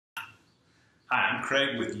Hi, I'm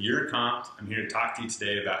Craig with UrComped. I'm here to talk to you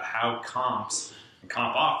today about how comps and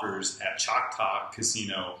comp offers at Choctaw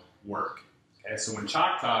Casino work. Okay, so when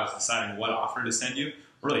Choctaw is deciding what offer to send you,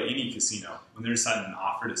 or really any casino, when they're deciding an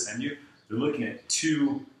offer to send you, they're looking at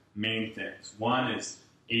two main things. One is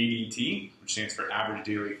ADT, which stands for Average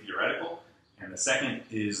Daily Theoretical, and the second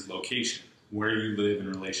is location, where you live in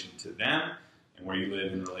relation to them and where you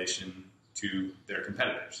live in relation to their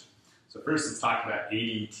competitors. So first, let's talk about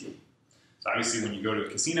ADT. So obviously when you go to a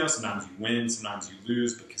casino, sometimes you win, sometimes you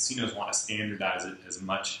lose, but casinos want to standardize it as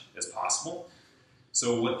much as possible.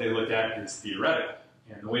 So what they look at is theoretical.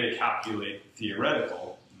 And the way to calculate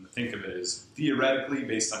theoretical, and to think of it is theoretically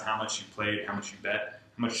based on how much you played, how much you bet,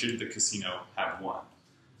 how much should the casino have won.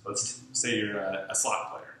 So let's say you're a slot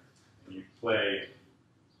player and you play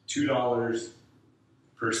 $2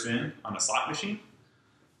 per spin on a slot machine.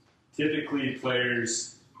 Typically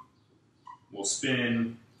players will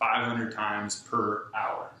spin 500 times per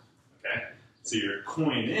hour, okay? So your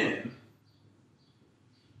coin in,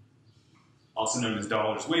 also known as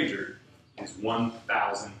dollars wagered, is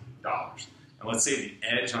 $1,000. And let's say the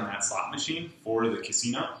edge on that slot machine for the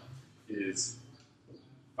casino is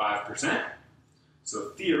 5%. So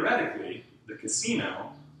theoretically, the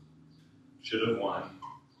casino should have won,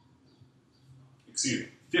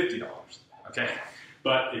 $50, okay?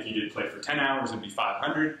 But if you did play for 10 hours, it'd be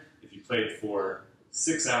 500. If you played for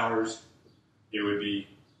 6 hours, it would be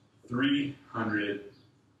 300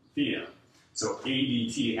 theo. So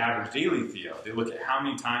ADT, average daily theo, they look at how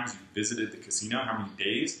many times you visited the casino, how many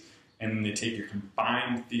days, and then they take your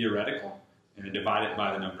combined theoretical and they divide it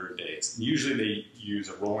by the number of days. And usually they use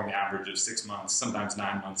a rolling average of 6 months, sometimes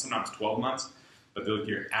 9 months, sometimes 12 months, but they look at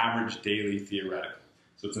your average daily theoretical.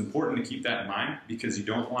 So it's important to keep that in mind because you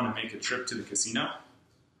don't want to make a trip to the casino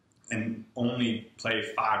and only play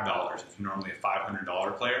 $5 if you're normally a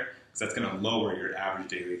 $500 player, because that's going to lower your average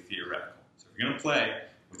daily theoretical. So if you're going to play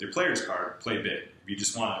with your player's card, play big. If you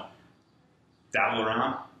just want to dabble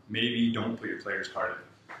around, maybe don't put your player's card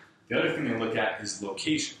in. The other thing they look at is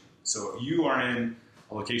location. So if you are in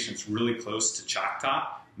a location that's really close to Choctaw,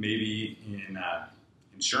 maybe in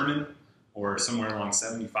Sherman or somewhere along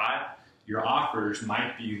 75, your offers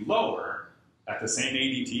might be lower at the same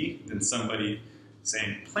ADT than somebody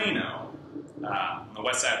saying Plano, on the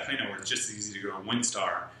west side of Plano, where it's just as easy to go to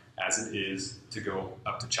WinStar as it is to go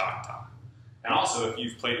up to Choctaw. And also, if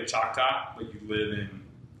you've played at Choctaw, but you live in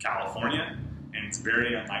California, and it's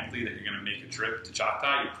very unlikely that you're going to make a trip to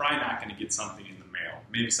Choctaw, you're probably not going to get something in the mail.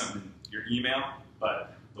 Maybe something in your email,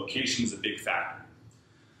 but location is a big factor.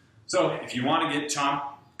 So if you want to get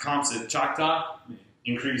comps at Choctaw,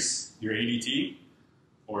 increase your ADT,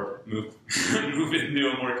 or move into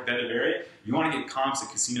a more competitive area. If you want to get comps at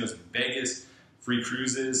casinos in Vegas, free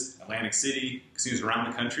cruises, Atlantic City, casinos around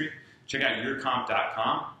the country, check out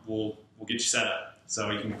UrComped.com. We'll get you set up.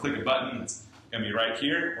 So you can click a button that's going to be right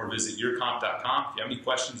here, or visit UrComped.com. If you have any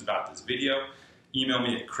questions about this video, email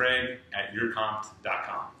me at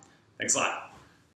craig@urcomped.com. Thanks a lot.